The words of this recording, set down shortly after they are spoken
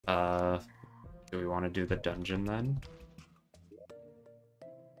want to do the dungeon then?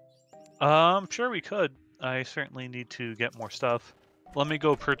 Sure we could. I certainly need to get more stuff. Let me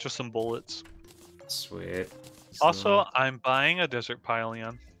go purchase some bullets. Sweet. Also, So... I'm buying a desert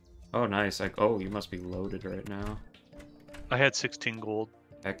pyleon. Oh, nice. Like, oh, you must be loaded right now. I had 16 gold.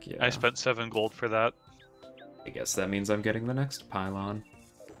 Heck yeah. I spent 7 gold for that. I guess that means I'm getting the next pylon.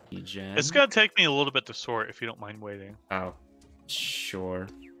 Egen. It's gonna take me a little bit to sort if you don't mind waiting. Oh, sure.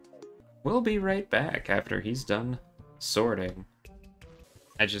 We'll be right back after he's done sorting.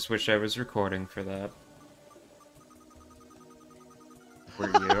 I just wish I was recording for that. Were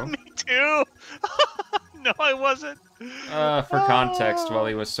you? Me too! No, I wasn't. For context, while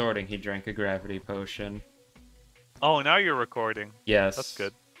he was sorting, he drank a gravity potion. Oh, now you're recording. Yes. That's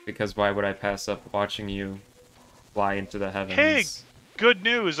good. Because why would I pass up watching you fly into the heavens? Hey, good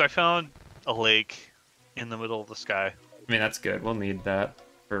news! I found a lake in the middle of the sky. I mean, that's good. We'll need that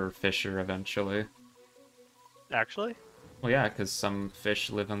for Fisher eventually. Actually? Well, yeah, because some fish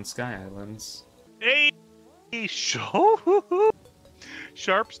live on sky islands. Hey!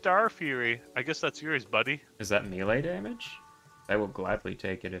 Sharp Star Fury. I guess that's yours, buddy. Is that melee damage? I will gladly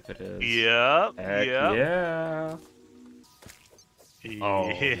take it if it is. Yep. Heck yep. yeah. Oh,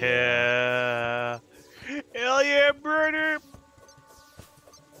 yeah. Hell yeah, brother!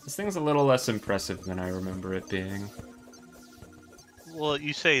 This thing's a little less impressive than I remember it being. Well,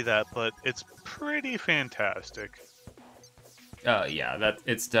 you say that, but it's pretty fantastic. Yeah,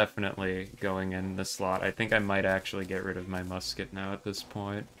 it's definitely going in the slot. I think I might actually get rid of my musket now at this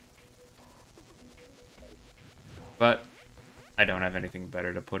point. But I don't have anything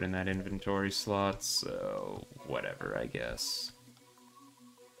better to put in that inventory slot, so whatever, I guess.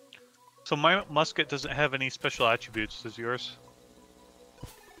 So my musket doesn't have any special attributes, does yours?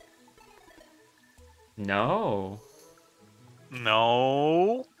 No.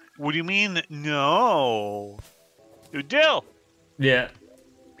 No? What do you mean, no? You do! Yeah,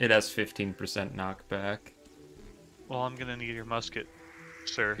 it has 15% knockback. Well, I'm gonna need your musket,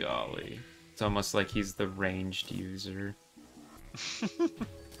 sir. Golly. It's almost like he's the ranged user.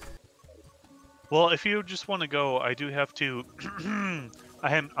 Well, if you just want to go, I do have to...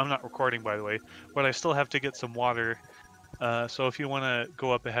 I'm not recording, by the way, but I still have to get some water. So if you want to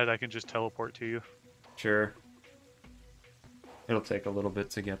go up ahead, I can just teleport to you. Sure. It'll take a little bit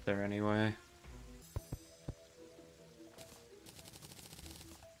to get there anyway.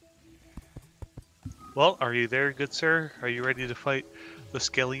 Well, are you there, good sir? Are you ready to fight the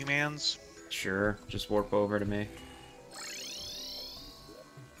Skelly Mans? Sure, just warp over to me.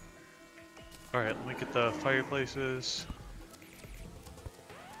 Alright, let me get the fireplaces.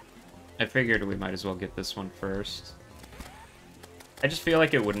 I figured we might as well get this one first. I just feel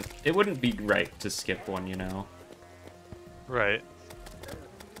like it wouldn't be right to skip one, you know? Right.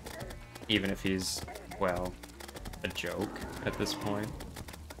 Even if he's, well, a joke at this point.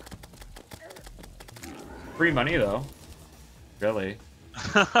 Free money, though. Really.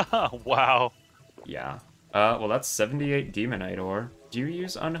 Wow. Yeah. Well, that's 78 Demonite ore. Do you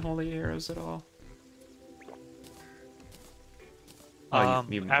use unholy arrows at all? Oh,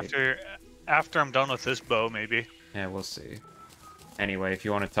 you after I'm done with this bow, maybe. Yeah, we'll see. Anyway, if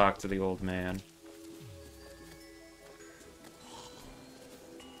you want to talk to the old man.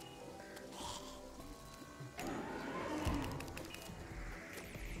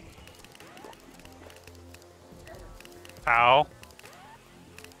 Ow.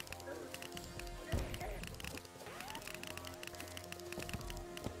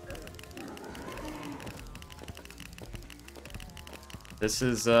 This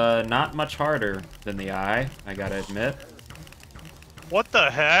is not much harder than the Eye, I gotta admit. What the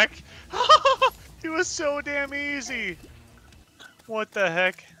heck? It was so damn easy. What the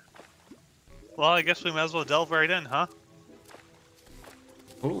heck? Well, I guess we might as well delve right in, huh?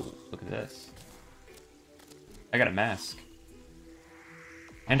 Ooh, look at this. I got a mask.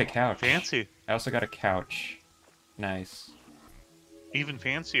 And a couch. Fancy. I also got a couch. Nice. Even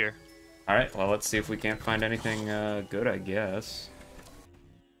fancier. Alright, well, let's see if we can't find anything good, I guess.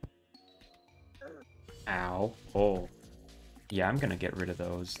 Ow. Oh. Yeah, I'm gonna get rid of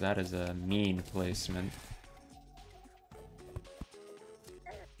those. That is a mean placement.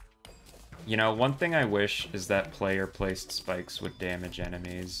 You know, one thing I wish is that player-placed spikes would damage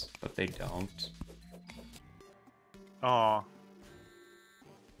enemies, but they don't. Aw.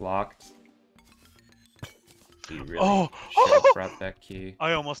 Locked. You really Oh! should have brought that key.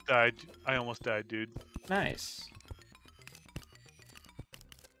 I almost died. I almost died, dude. Nice.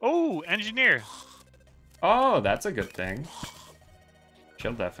 Oh, engineer. Oh, that's a good thing.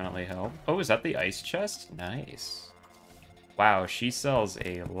 She'll definitely help. Oh, is that the ice chest? Nice. Wow, she sells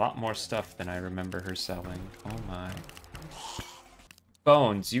a lot more stuff than I remember her selling. Oh my.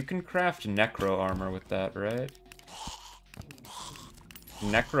 Bones, you can craft necro armor with that, right?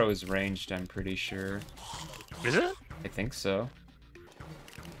 Necro is ranged, I'm pretty sure. Is it? I think so.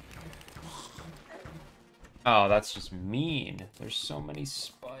 Oh, that's just mean. There's so many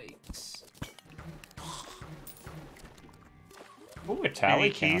spikes. Ooh, a tally Any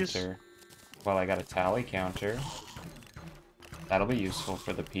keys? counter. Well, I got a tally counter. That'll be useful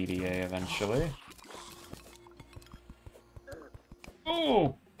for the PDA eventually.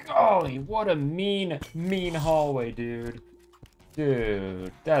 Oh, golly, what a mean, mean hallway, dude.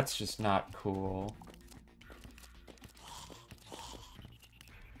 Dude, that's just not cool.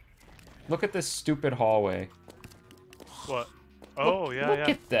 Look at this stupid hallway. What? Oh, look, yeah, look yeah.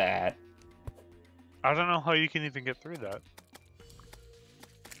 at that. I don't know how you can even get through that.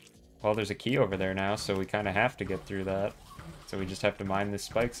 Well, there's a key over there now, so we kind of have to get through that. So we just have to mine the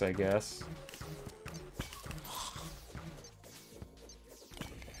spikes, I guess.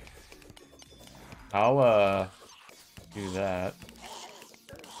 I'll, do that.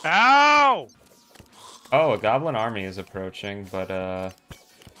 Ow! Oh, a goblin army is approaching, but, I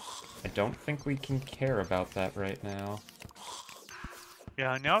don't think we can care about that right now.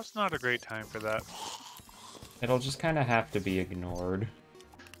 Yeah, now's not a great time for that. It'll just kind of have to be ignored.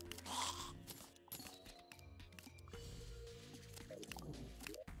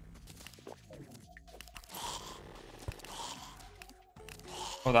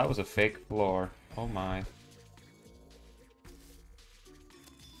 Oh, that was a fake floor. Oh my.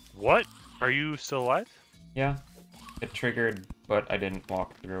 What? Are you still alive? Yeah. It triggered, but I didn't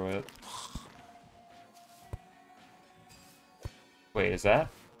walk through it. Wait, is that?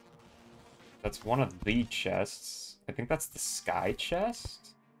 That's one of the chests. I think that's the sky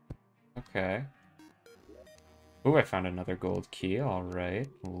chest? Okay. Ooh, I found another gold key. Alright,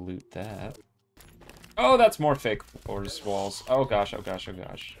 we'll loot that. Oh, that's more fake floors, walls. Oh gosh, oh gosh, oh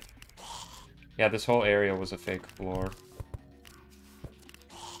gosh. Yeah, this whole area was a fake floor.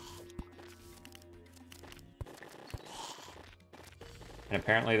 And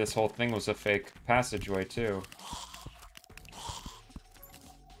apparently this whole thing was a fake passageway, too.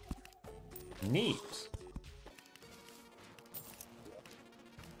 Neat.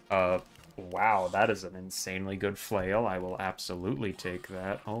 Wow, that is an insanely good flail. I will absolutely take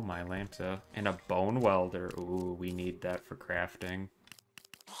that. Oh my Lanta. And a bone welder. Ooh, we need that for crafting.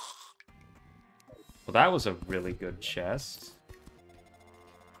 Well, that was a really good chest.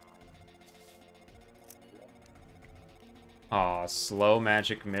 Aw, slow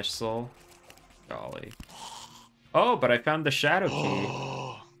magic missile. Golly. Oh, but I found the shadow key.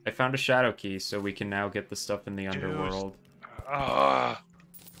 I found a shadow key, so we can now get the stuff in the underworld.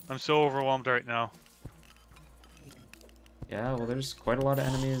 I'm so overwhelmed right now. Yeah, well, there's quite a lot of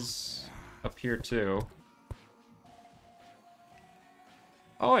enemies up here, too.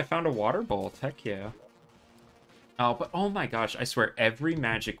 Oh, I found a water bolt. Heck yeah. Oh, but oh my gosh, I swear, every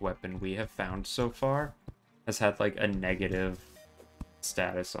magic weapon we have found so far has had, like, a negative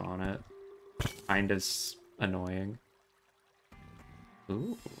status on it. Kinda annoying.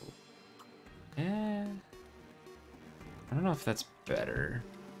 Ooh. Eh. I don't know if that's better.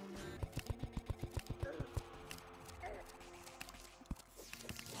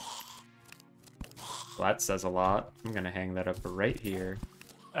 Well, that says a lot. I'm gonna hang that up right here.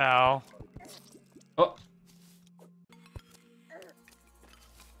 Ow. Oh!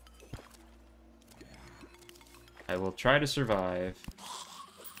 I will try to survive.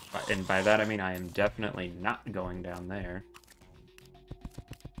 And by that I mean I am definitely not going down there.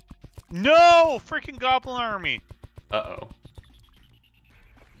 No! Freaking goblin army! Uh-oh.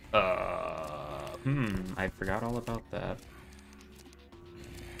 I forgot all about that.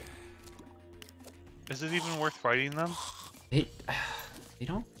 Is it even worth fighting them? They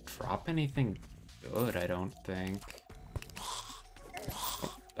don't drop anything good, I don't think.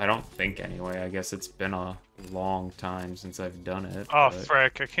 I don't think anyway. I guess it's been a long time since I've done it. Oh, but...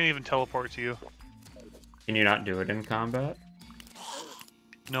 frick. I can't even teleport to you. Can you not do it in combat?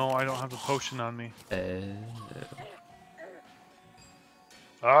 No, I don't have the potion on me.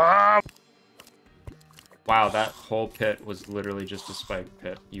 Ah! Wow, that whole pit was literally just a spike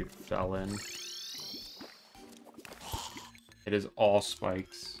pit you fell in. It is all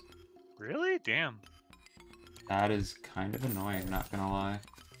spikes. Really? Damn. That is kind of annoying, not gonna lie.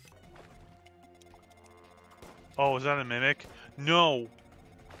 Oh, is that a mimic? No.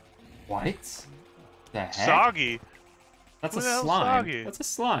 What? The heck? Soggy. That's Who a the hell's slime. Soggy? That's a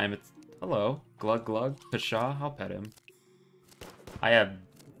slime. It's hello. Glug glug. Pshaw, I'll pet him. I have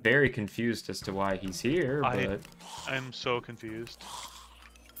very confused as to why he's here, but I'm so confused.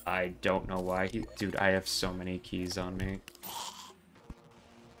 I don't know why he... Dude, I have so many keys on me.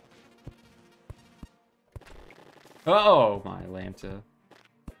 Oh, my Lanta.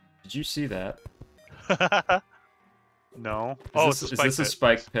 Did you see that? No. Is It's a this a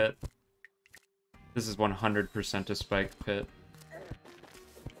spike spike pit? This is 100% a spike pit.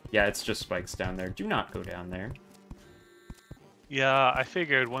 Yeah, it's just spikes down there. Do not go down there. Yeah, I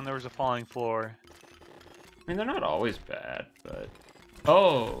figured when there was a falling floor. I mean, they're not always bad, but...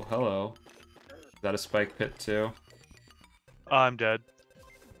 Oh, hello. Is that a spike pit, too? I'm dead.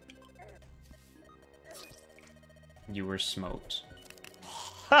 You were smoked.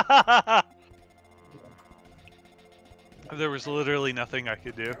 There was literally nothing I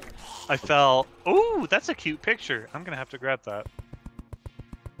could do. I fell. Ooh, that's a cute picture. I'm gonna have to grab that.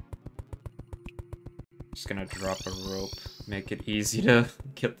 Just gonna drop a rope. Make it easy to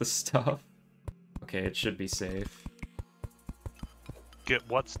get the stuff. Okay, it should be safe. Get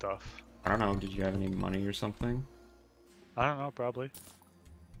what stuff? I don't know, did you have any money or something? I don't know, probably.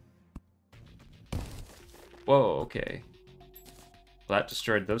 Whoa, okay. Well, that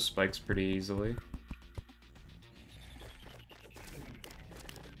destroyed those spikes pretty easily.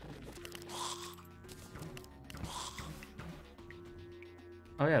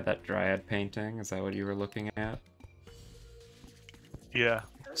 Oh yeah, that dryad painting, is that what you were looking at? Yeah.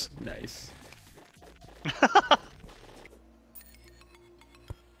 Nice.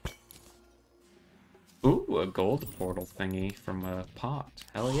 Ooh, a gold portal thingy from a pot.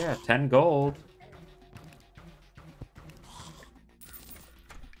 Hell yeah, 10 gold.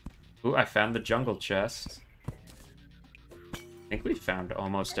 Ooh, I found the jungle chest. I think we found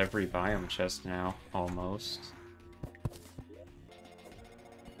almost every biome chest now. Almost.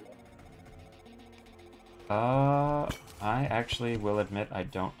 I actually will admit I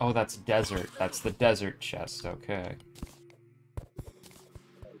don't... Oh, that's desert. That's the desert chest, okay.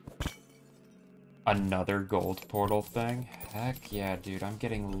 Another gold portal thing? Heck yeah, dude, I'm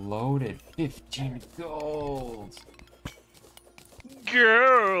getting loaded. 15 gold!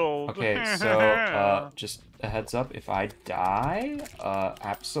 Girl. Okay, so, just a heads up, if I die,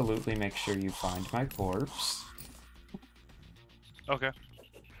 absolutely make sure you find my corpse. Okay.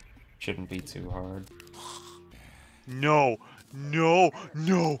 Shouldn't be too hard. No. No.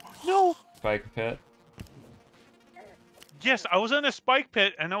 No. No. Spike pit. Yes, I was in a spike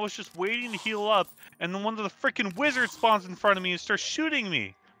pit and I was just waiting to heal up, and then one of the freaking wizards spawns in front of me and starts shooting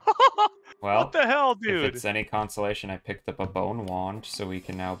me. Well, what the hell, dude? If it's any consolation, I picked up a bone wand, so we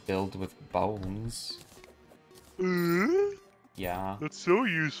can now build with bones. Yeah. That's so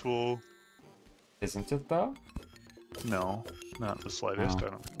useful. Isn't it, though? No, not the slightest. Oh. I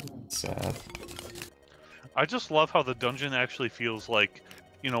don't. Sad. I just love how the dungeon actually feels like,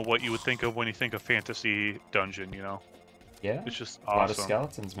 you know, what you would think of when you think of fantasy dungeon, you know? Yeah. It's just A lot of awesome.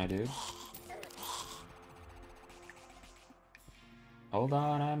 skeletons, my dude. Hold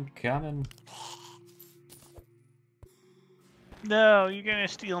on, I'm coming. No, you're gonna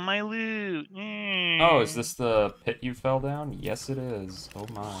steal my loot. Oh, is this the pit you fell down? Yes, it is. Oh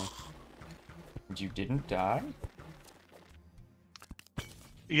my. And you didn't die?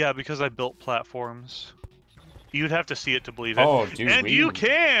 Yeah, because I built platforms. You'd have to see it to believe it. Oh, dude, and you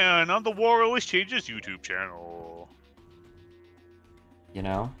can on the War Always Changes YouTube channel. You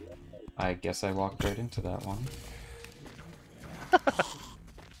know, I guess I walked right into that one.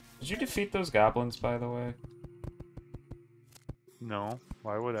 Did you defeat those goblins, by the way? No,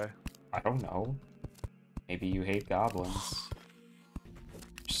 why would I? I don't know. Maybe you hate goblins.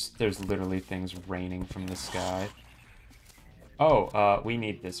 There's literally things raining from the sky. Oh, we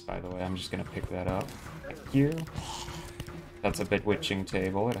need this, by the way. I'm just gonna pick that up. Thank you. That's a bewitching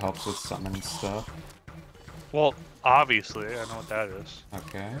table. It helps with summon stuff. Well, obviously, I know what that is.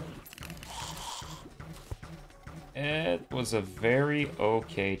 Okay. It was a very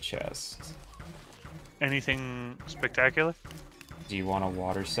okay chest. Anything spectacular? Do you want a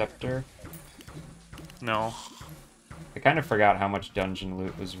water scepter? No. I kind of forgot how much dungeon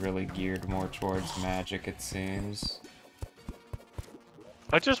loot was really geared more towards magic, it seems.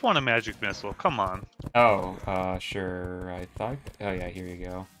 I just want a magic missile. Come on. Oh, sure. I thought... Oh, yeah, here you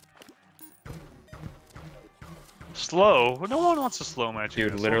go. Slow? No one wants a slow magic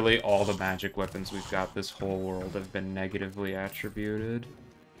Dude, missile. literally all the magic weapons we've got this whole world have been negatively attributed.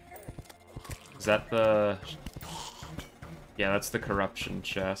 Is that the... Yeah, that's the corruption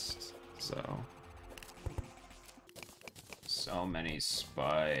chest, so... So many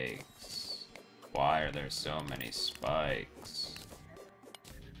spikes. Why are there so many spikes?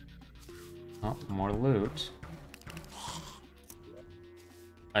 Oh, more loot.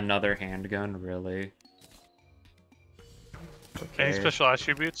 Another handgun, really? Any Okay. special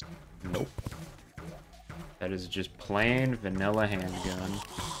attributes? Nope. That is just plain vanilla handgun.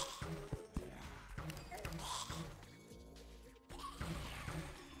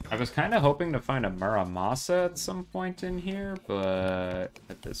 I was kind of hoping to find a Muramasa at some point in here, but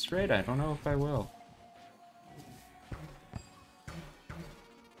at this rate, I don't know if I will.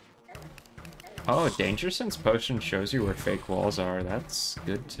 Oh, Danger Sense Potion shows you where fake walls are. That's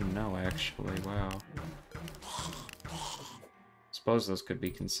good to know, actually. Wow. Suppose those could be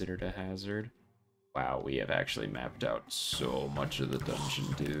considered a hazard. Wow, we have actually mapped out so much of the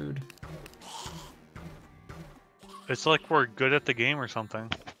dungeon, dude. It's like we're good at the game or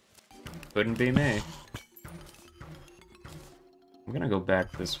something. Couldn't be me. I'm gonna go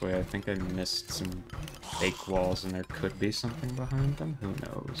back this way. I think I missed some fake walls and there could be something behind them. Who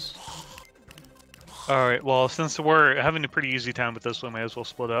knows? Alright, well, since we're having a pretty easy time with this one, might as well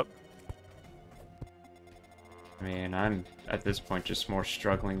split up. I mean, I'm, at this point, just more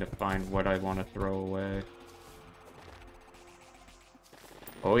struggling to find what I want to throw away.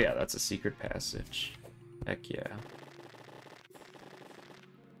 Oh yeah, that's a secret passage. Heck yeah.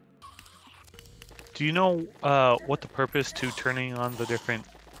 Do you know what the purpose to turning on the different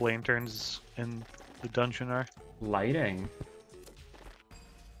lanterns in the dungeon are? Lighting.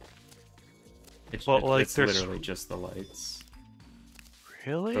 Well, like, it's there's... literally just the lights.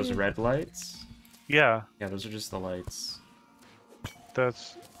 Really? Those red lights? Yeah. Yeah, those are just the lights.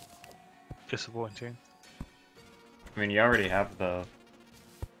 That's disappointing. I mean, you already have the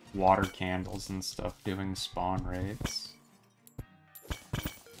water candles and stuff doing spawn rates.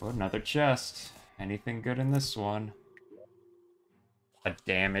 Oh, another chest. Anything good in this one? A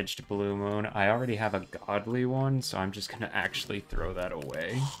damaged blue moon. I already have a godly one, so I'm just gonna actually throw that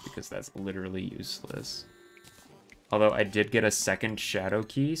away, because that's literally useless. Although I did get a second shadow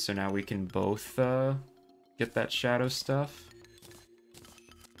key, so now we can both get that shadow stuff.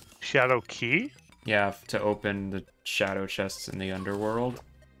 Shadow key? Yeah, to open the shadow chests in the underworld.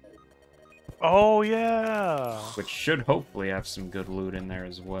 Oh, yeah! Which should hopefully have some good loot in there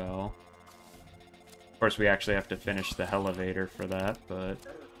as well. Of course, we actually have to finish the elevator for that, but...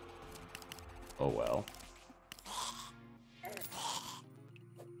 oh well.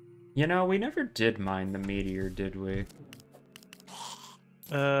 You know, we never did mine the meteor, did we?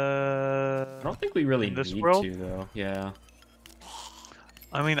 I don't think we really need to, though. Yeah.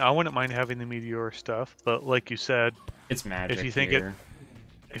 I mean, I wouldn't mind having the meteor stuff, but like you said, it's magic if you think here.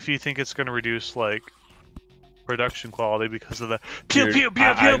 if you think it's going to reduce like production quality because of the pew Dude, pew pew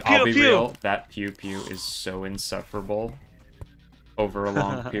I'll pew be pew real, that pew pew is so insufferable over a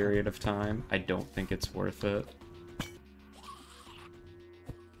long period of time. I don't think it's worth it.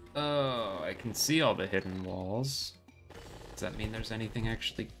 Oh, I can see all the hidden walls. Does that mean there's anything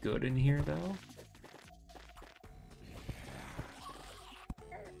actually good in here, though?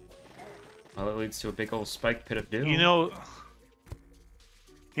 Well, it leads to a big old spike pit of doom. You know,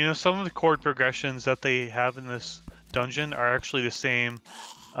 some of the chord progressions that they have in this dungeon are actually the same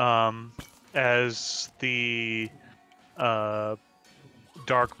as the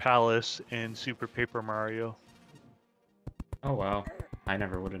Dark Palace in Super Paper Mario. Oh wow, I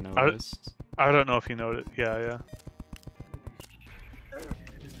never would have noticed. I don't know if you know it. Yeah.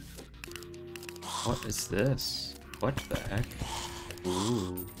 What is this? What the heck?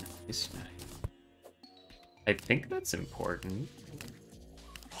 Ooh, nice. I think that's important.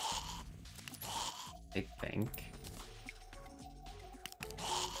 I think.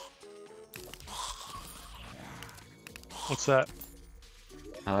 What's that?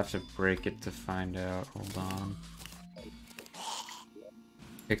 I'll have to break it to find out. Hold on.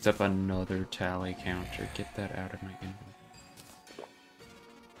 Picked up another tally counter. Get that out of my inventory.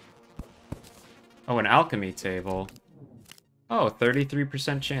 Oh, an alchemy table. Oh,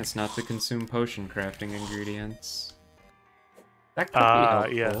 33% chance not to consume potion crafting ingredients. That could be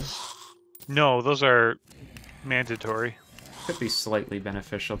helpful. Yes. No, those are mandatory. Could be slightly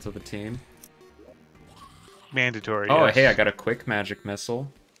beneficial to the team. Mandatory, Oh, yes. hey, I got a quick magic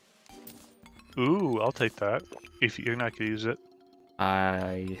missile. Ooh, I'll take that. If you're not going to use it.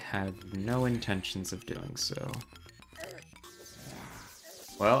 I have no intentions of doing so.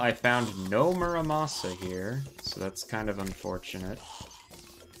 Well, I found no Muramasa here, so that's kind of unfortunate.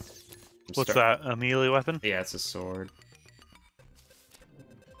 What's that, a melee weapon? Yeah, it's a sword.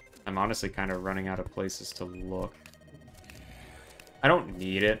 I'm honestly kind of running out of places to look. I don't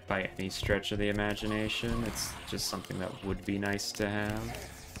need it by any stretch of the imagination. It's just something that would be nice to have.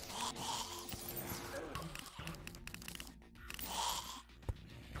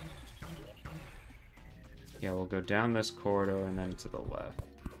 Yeah, we'll go down this corridor and then to the left.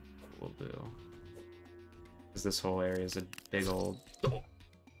 we'll do. Because this whole area is a big old...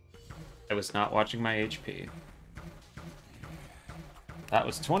 I was not watching my HP. That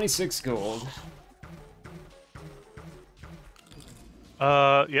was 26 gold.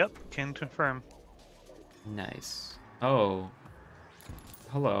 Yep, can confirm. Nice. Oh.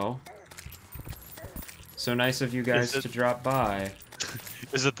 Hello. So nice of you guys to drop by.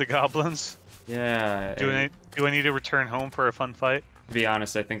 Is it the goblins? Yeah. Do I need to return home for a fun fight? To be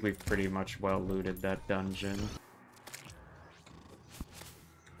honest, I think we've pretty much well looted that dungeon.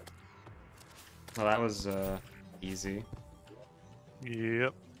 Well, that was, easy.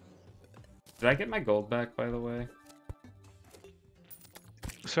 Yep. Did I get my gold back, by the way?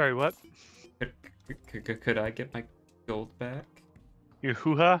 Sorry, what? Could I get my gold back? Your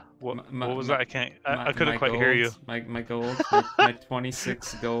hoo-ha? What was that? I couldn't quite hear you. My gold, my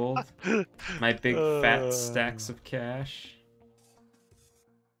 26 gold, my big fat stacks of cash.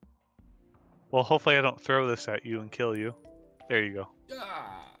 Well, hopefully I don't throw this at you and kill you. There you go.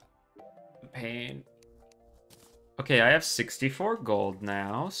 Ah, pain. Okay, I have 64 gold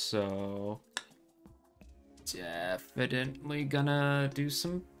now, so definitely gonna do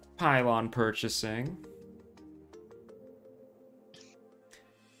some pylon purchasing.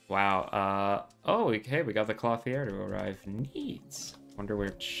 Wow, oh, okay, we got the Clothier to arrive. Neat. Wonder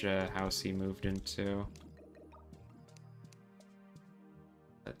which house he moved into.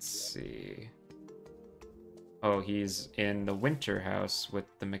 Let's see. Oh, he's in the winter house with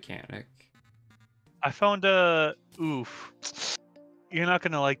the mechanic. I found a... Oof. You're not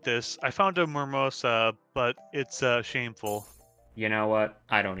gonna like this. I found a Mimosa, but it's shameful. You know what?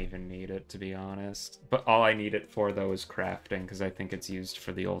 I don't even need it, to be honest. But all I need it for, though, is crafting, because I think it's used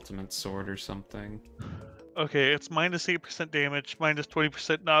for the ultimate sword or something. Okay, it's minus 8% damage, minus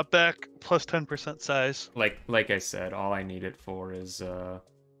 20% knockback, plus 10% size. Like I said, all I need it for is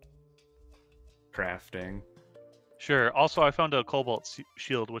crafting. Sure. Also, I found a Cobalt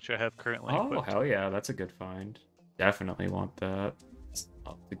shield, which I have currently Oh, equipped. hell yeah, that's a good find. Definitely want that. It's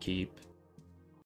up to keep.